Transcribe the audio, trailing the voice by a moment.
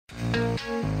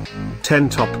10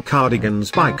 Top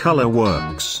Cardigans by Color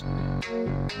Works.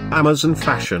 Amazon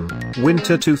Fashion,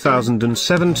 Winter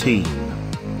 2017.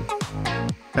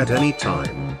 At any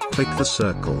time, click the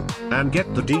circle, and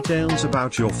get the details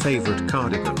about your favorite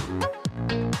cardigan.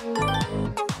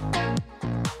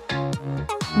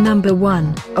 Number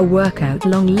 1, a workout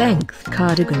long-length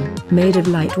cardigan, made of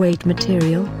lightweight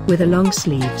material, with a long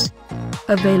sleeves.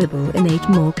 Available in 8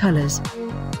 more colors.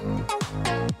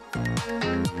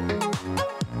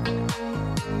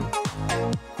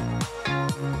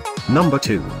 Number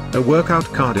 2, a workout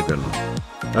cardigan.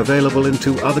 Available in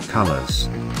 2 other colors.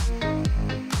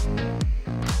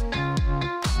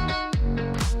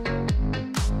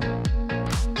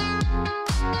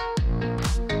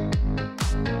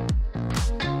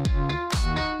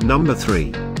 Number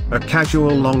 3, a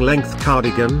casual long-length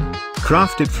cardigan,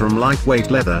 crafted from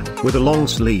lightweight leather, with a long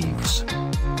sleeves.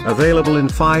 Available in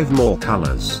 5 more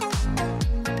colors.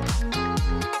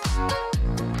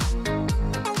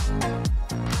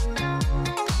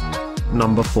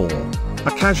 Number 4,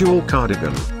 a casual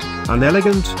cardigan. An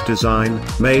elegant design,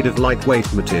 made of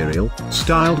lightweight material,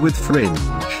 styled with fringe.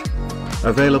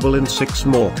 Available in 6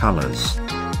 more colors.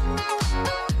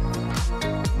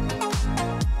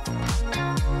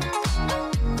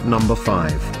 Number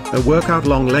 5, a workout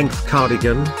long-length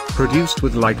cardigan, produced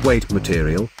with lightweight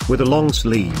material, with a long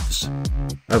sleeves.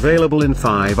 Available in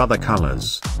 5 other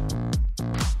colors.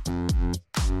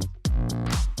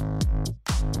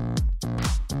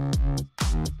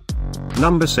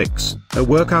 Number 6, a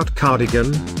workout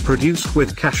cardigan, produced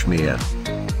with cashmere.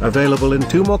 Available in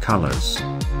 2 more colors.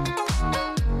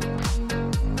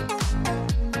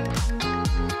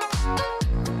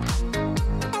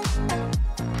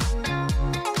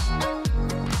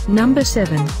 Number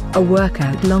 7, a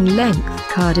workout long-length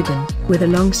cardigan, with a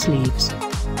long sleeves.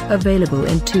 Available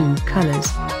in 2 colors.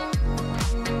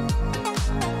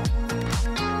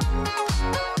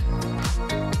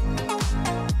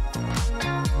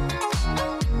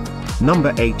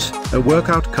 Number 8, a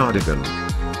workout cardigan.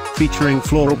 Featuring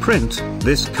floral print,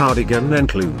 this cardigan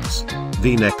includes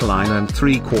V neckline and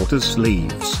 3/4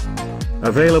 sleeves.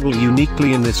 Available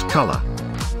uniquely in this color.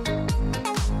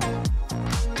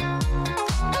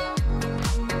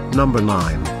 Number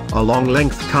 9, a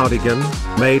long-length cardigan,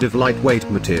 made of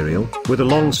lightweight material, with a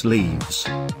long sleeves.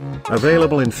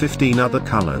 Available in 15 other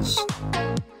colors.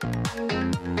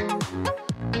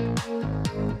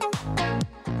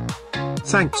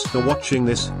 Thanks for watching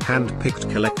this hand-picked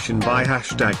collection by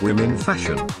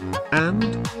 #WomenFashion.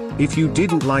 And, if you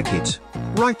didn't like it,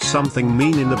 write something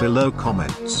mean in the below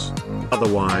comments.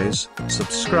 Otherwise,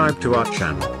 subscribe to our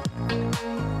channel.